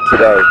say that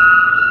today.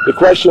 The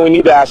question we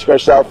need to ask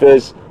ourselves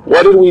is,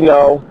 what did we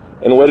know,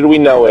 and what did we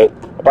know it,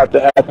 about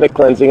the ethnic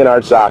cleansing in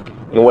Artsakh,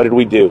 and what did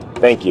we do?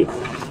 Thank you.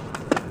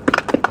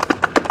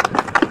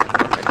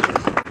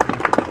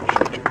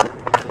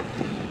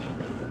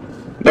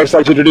 Next, I'd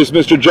like to introduce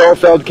Mr. Joel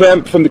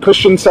Feldkamp from the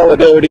Christian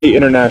Solidarity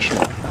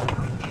International.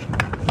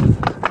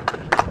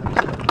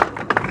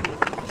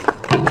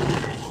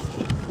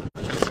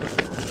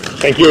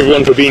 Thank you,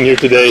 everyone, for being here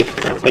today.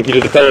 Thank you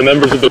to the fellow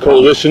members of the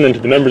coalition and to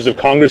the members of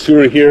Congress who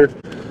are here.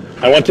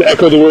 I want to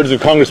echo the words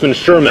of Congressman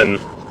Sherman.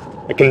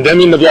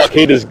 Condemning the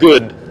blockade is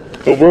good,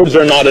 but words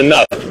are not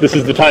enough. This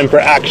is the time for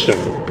action.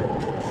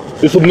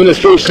 This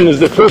administration is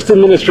the first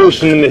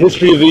administration in the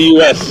history of the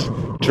U.S.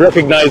 to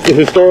recognize the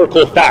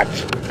historical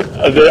fact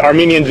of the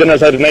Armenian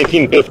genocide of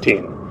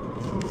 1915.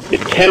 It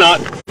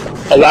cannot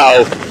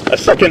allow a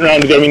second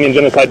round of the Armenian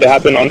genocide to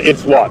happen on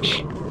its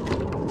watch.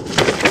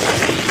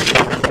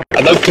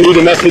 I'd like to read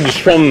a message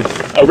from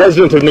a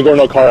resident of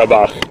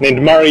Nagorno-Karabakh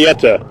named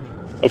Marietta,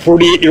 a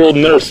 48-year-old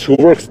nurse who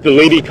works at the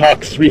Lady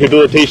Cox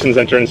Rehabilitation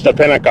Center in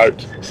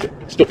Stepanakert.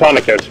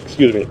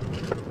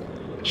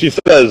 She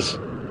says,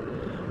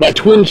 "My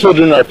twin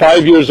children are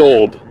 5 years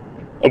old,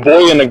 a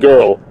boy and a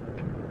girl.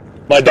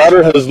 My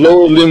daughter has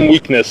lower limb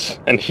weakness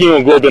and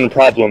hemoglobin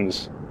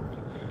problems.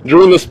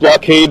 During this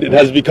blockade, it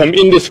has become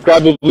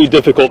indescribably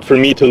difficult for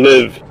me to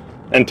live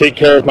and take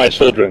care of my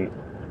children.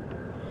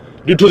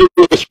 Due to the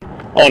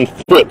on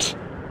foot,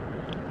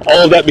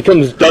 all of that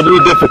becomes doubly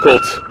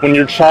difficult when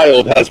your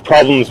child has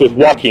problems with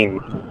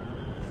walking.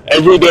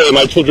 Every day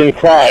my children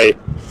cry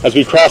as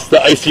we cross the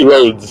icy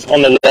roads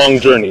on the long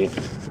journey.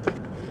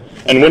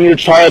 And when your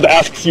child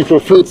asks you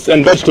for fruits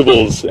and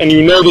vegetables and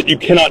you know that you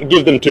cannot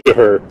give them to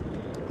her,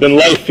 then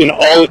life in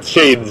all its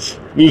shades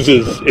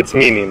loses its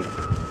meaning."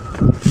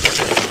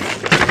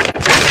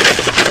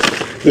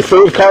 The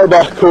Save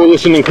Karabakh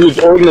Coalition includes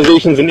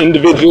organizations and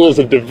individuals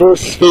of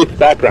diverse faith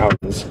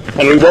backgrounds,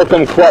 and we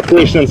welcome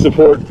cooperation and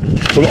support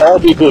from all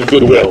people of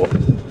goodwill.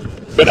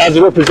 But as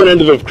a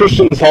representative of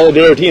Christian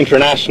Solidarity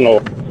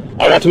International,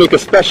 I want to make a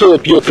special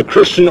appeal to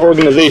Christian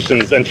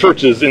organizations and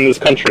churches in this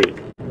country.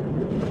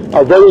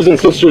 Our brothers and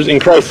sisters in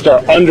Christ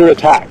are under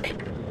attack,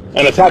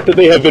 an attack that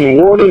they have been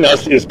warning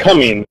us is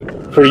coming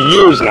for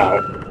years now.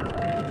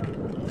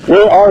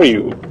 Where are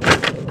you?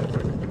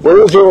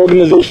 Where is your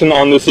organization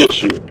on this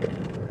issue?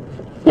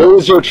 Where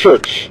is your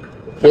church?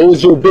 Where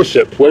is your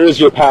bishop? Where is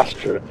your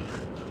pastor?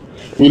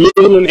 We live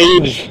in an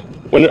age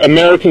when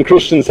American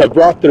Christians have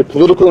brought their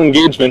political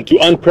engagement to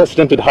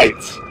unprecedented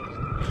heights.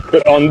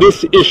 But on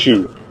this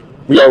issue,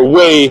 we are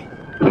way,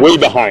 way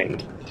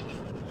behind.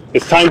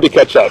 It's time to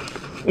catch up.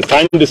 It's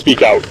time to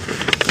speak out.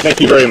 Thank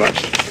you very much.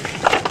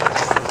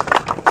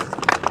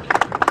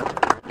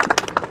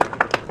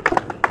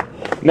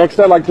 Next,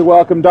 I'd like to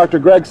welcome Dr.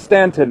 Greg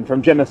Stanton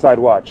from Genocide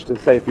Watch to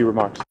say a few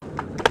remarks.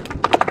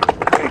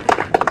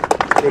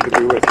 Good to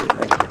be with you.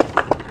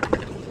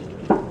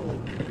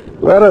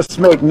 Let us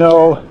make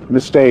no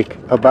mistake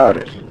about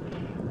it.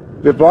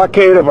 The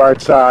blockade of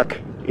Artsakh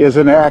is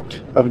an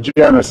act of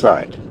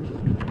genocide.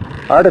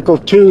 Article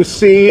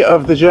 2C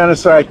of the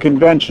Genocide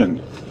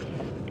Convention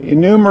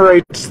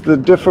enumerates the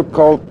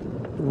difficult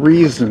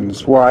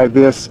reasons why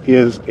this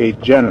is a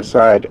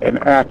genocide, an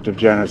act of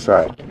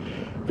genocide,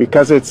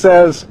 because it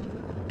says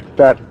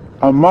that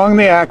among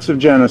the acts of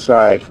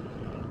genocide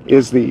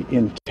is the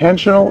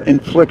intentional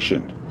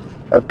infliction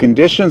of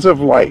conditions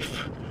of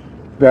life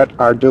that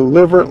are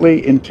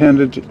deliberately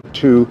intended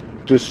to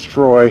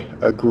destroy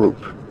a group.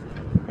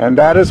 And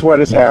that is what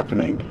is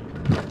happening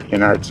in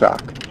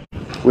Artsakh.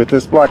 With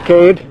this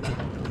blockade,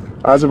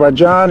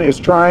 Azerbaijan is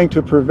trying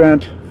to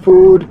prevent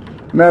food,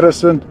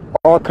 medicine,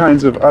 all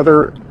kinds of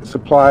other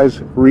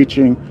supplies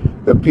reaching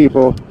the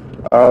people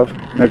of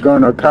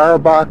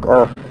Nagorno-Karabakh,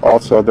 or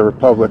also the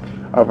Republic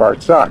of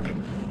Artsakh.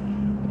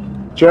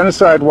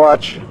 Genocide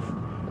Watch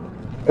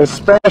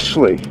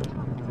especially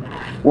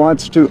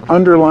wants to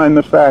underline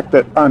the fact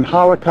that on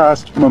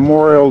Holocaust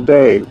Memorial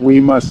Day,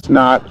 we must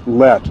not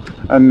let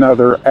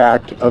another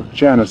act of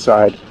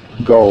genocide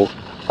go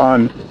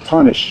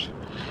unpunished.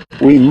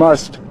 We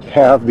must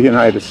have the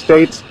United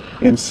States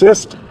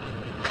insist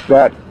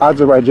that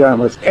Azerbaijan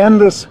must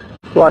end this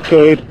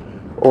blockade,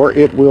 or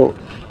it will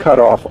cut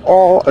off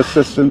all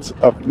assistance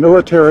of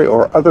military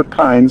or other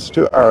kinds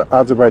to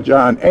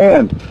Azerbaijan,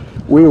 and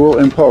we will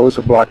impose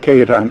a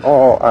blockade on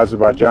all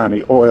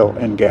Azerbaijani oil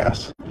and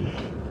gas.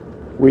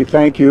 We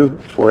thank you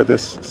for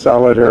this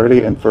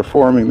solidarity and for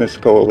forming this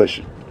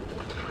coalition.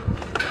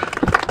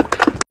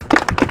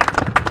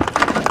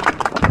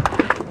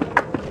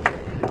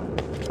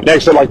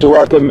 Next, I'd like to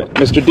welcome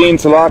Mr. Dean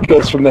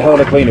Salakis from the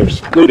Hellenic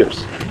Leaders.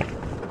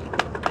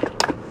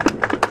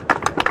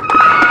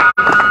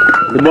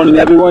 Good morning,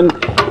 everyone.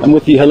 I'm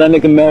with the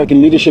Hellenic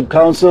American Leadership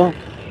Council,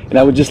 and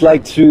I would just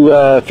like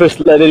to first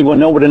let everyone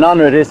know what an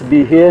honor it is to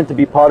be here and to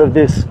be part of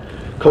this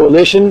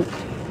coalition.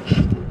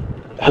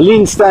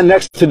 Hellenes stand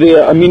next to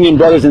the Armenian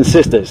brothers and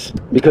sisters,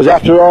 because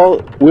after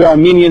all, we're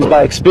Armenians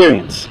by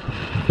experience.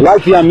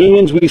 Like the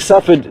Armenians, we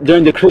suffered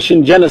during the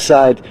Christian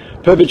genocide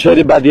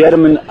perpetrated by the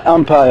Ottoman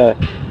Empire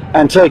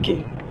and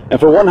Turkey. And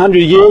for 100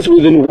 years,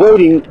 we've been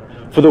waiting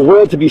for the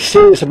world to be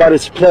serious about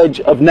its pledge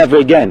of never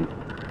again.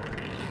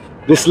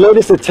 This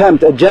latest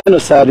attempt at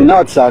genocide in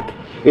Artsakh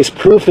is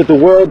proof that the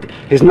world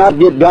has not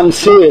yet gotten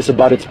serious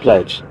about its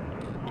pledge.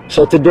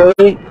 So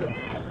today,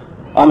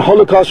 on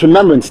Holocaust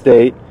Remembrance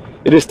Day,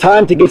 it is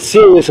time to get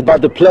serious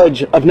about the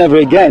pledge of never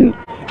again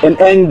and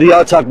end the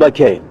Artsakh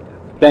blockade.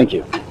 Thank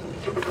you.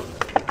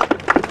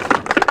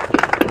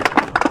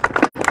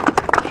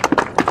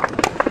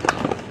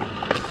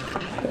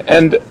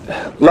 And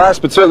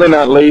last but certainly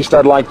not least,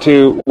 I'd like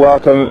to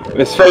welcome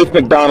Ms. Faith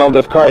McDonald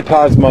of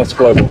Caritasmos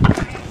Global.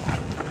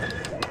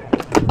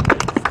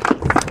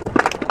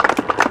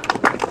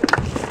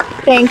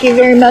 Thank you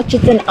very much.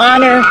 It's an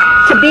honor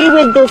to be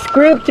with this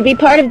group, to be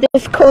part of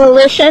this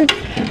coalition.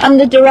 I'm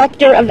the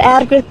Director of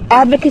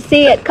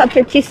Advocacy at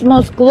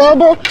Caritasmos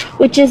Global,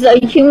 which is a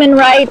human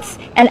rights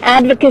and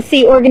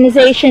advocacy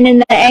organization in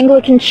the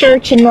Anglican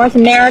Church in North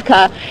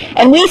America.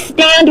 And we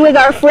stand with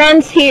our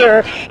friends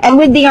here and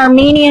with the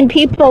Armenian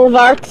people of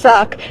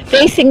Artsakh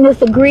facing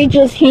this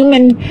egregious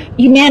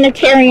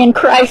humanitarian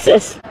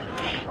crisis.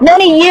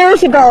 Many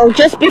years ago,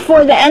 just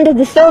before the end of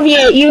the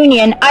Soviet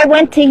Union, I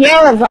went to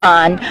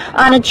Yerevan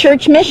on a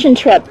church mission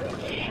trip.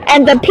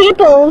 And the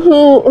people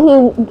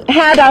who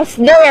had us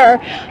there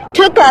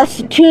took us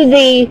to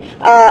the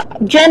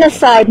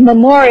genocide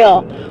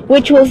memorial,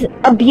 which was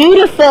a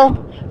beautiful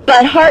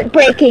but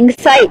heartbreaking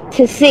sight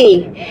to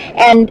see,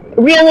 and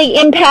really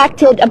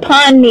impacted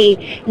upon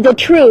me the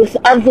truth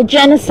of the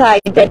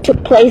genocide that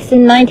took place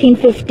in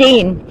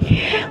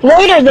 1915.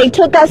 Later, they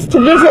took us to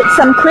visit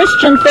some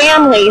Christian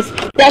families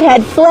that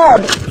had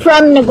fled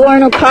from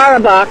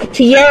Nagorno-Karabakh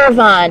to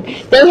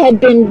Yerevan. They had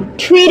been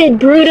treated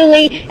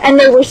brutally, and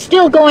they were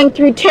still going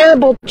through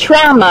terrible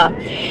trauma.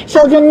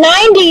 So the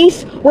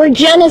 90s were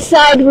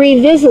genocide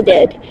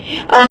revisited.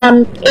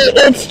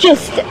 It's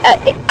just,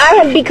 I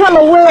have become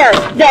aware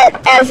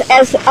that,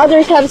 as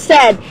others have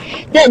said,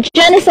 that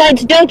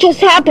genocides don't just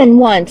happen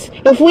once.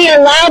 If we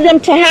allow them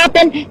to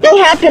happen, they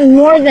happen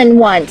more than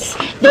once.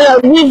 They are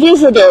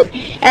revisited.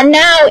 And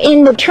now,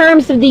 in the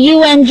terms of the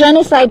UN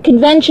Genocide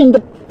Convention,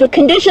 the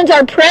conditions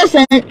are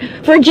present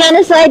for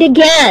genocide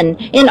again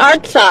in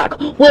Artsakh.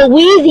 Will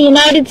we, the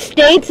United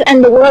States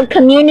and the world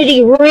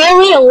community,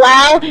 really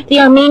allow the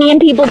Armenian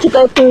people to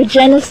go through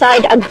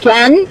genocide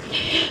again?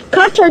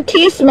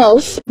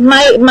 Caritasmos,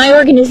 my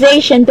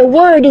organization, the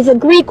word is a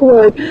Greek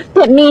word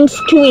that means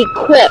to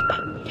equip.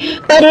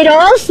 But it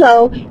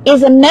also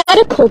is a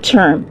medical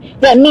term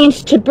that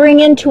means to bring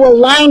into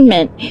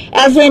alignment,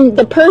 as in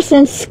the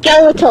person's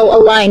skeletal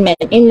alignment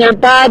in their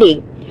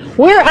body.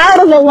 We're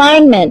out of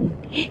alignment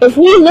if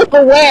we look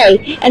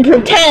away and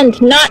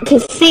pretend not to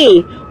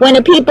see when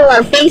a people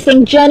are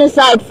facing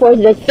genocide for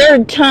the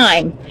third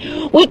time.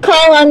 We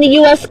call on the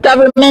U.S.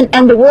 government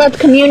and the world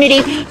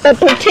community, but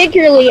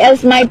particularly,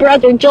 as my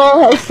brother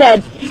Joel has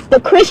said,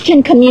 the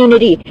Christian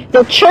community,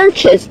 the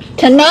churches,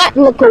 to not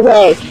look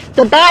away.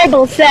 The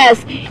Bible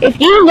says, if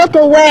you look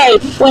away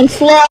when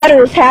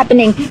slaughter is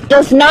happening,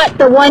 does not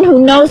the one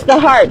who knows the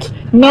heart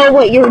know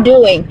what you're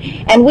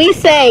doing? And we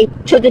say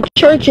to the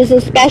churches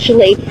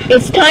especially,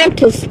 it's time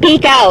to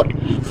speak out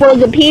for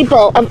the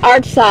people of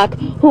Artsakh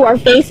who are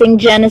facing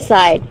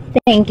genocide.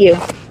 Thank you.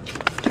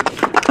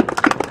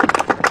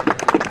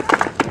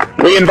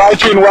 We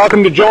invite you and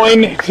welcome to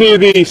join to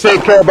the Save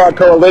Karabakh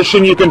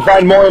Coalition. You can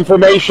find more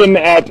information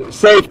at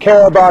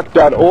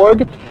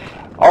savekarabakh.org.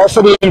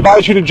 Also, we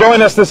invite you to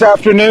join us this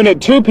afternoon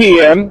at 2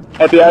 p.m.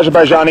 at the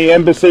Azerbaijani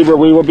Embassy, where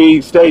we will be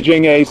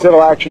staging a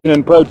civil action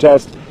and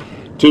protest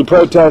to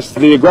protest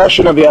the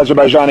aggression of the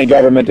Azerbaijani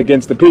government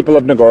against the people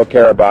of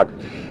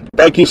Nagorno-Karabakh.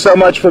 Thank you so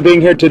much for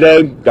being here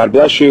today. God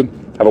bless you.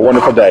 Have a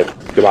wonderful day.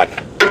 Goodbye.